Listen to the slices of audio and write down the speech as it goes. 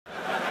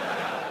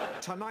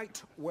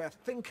Tonight, we're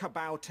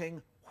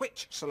think-abouting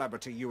which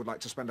celebrity you would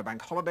like to spend a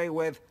bank holiday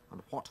with, and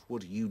what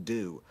would you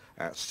do?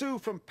 Sue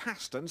from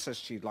Paston says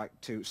she'd like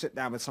to sit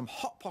down with some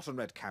hot pot and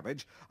red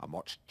cabbage and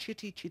watch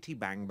Chitty Chitty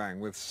Bang Bang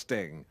with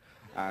Sting.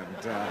 And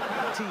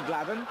T.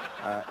 Gladden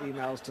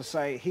emails to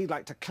say he'd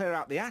like to clear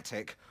out the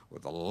attic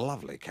with the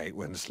lovely Kate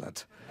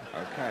Winslet.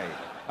 OK,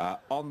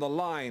 on the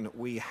line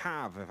we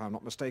have, if I'm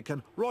not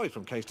mistaken, Roy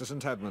from Caister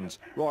St Edmunds.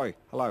 Roy,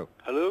 hello.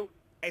 Hello?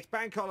 It's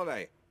bank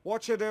holiday.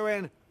 What you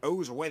doing?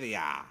 Who's with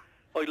ya?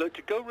 I'd like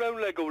to go round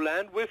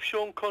LegoLand with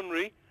Sean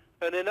Connery,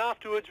 and then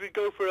afterwards we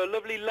go for a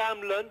lovely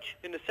lamb lunch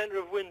in the centre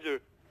of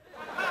Windsor.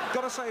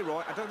 Gotta say,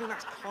 Roy, I don't think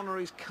that's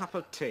Connery's cup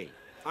of tea.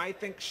 I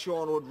think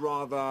Sean would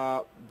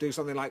rather do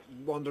something like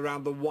wander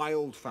around the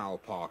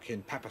wildfowl park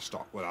in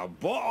Pepperstock with a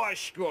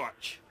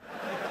butterscotch.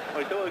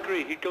 I don't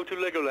agree. He'd go to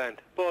LegoLand.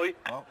 Bye.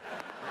 Oh.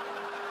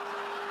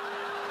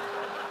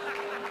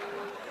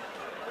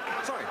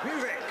 Sorry,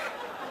 music!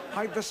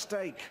 Hide the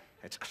steak.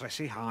 It's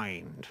Chrissy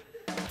Hind.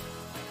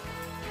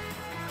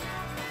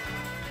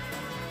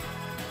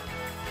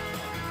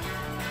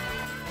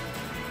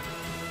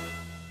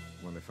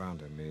 When they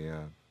found him, he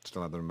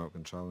still had the remote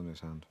control in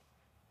his hand.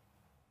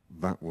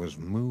 That was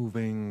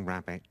Moving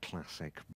Rabbit Classic.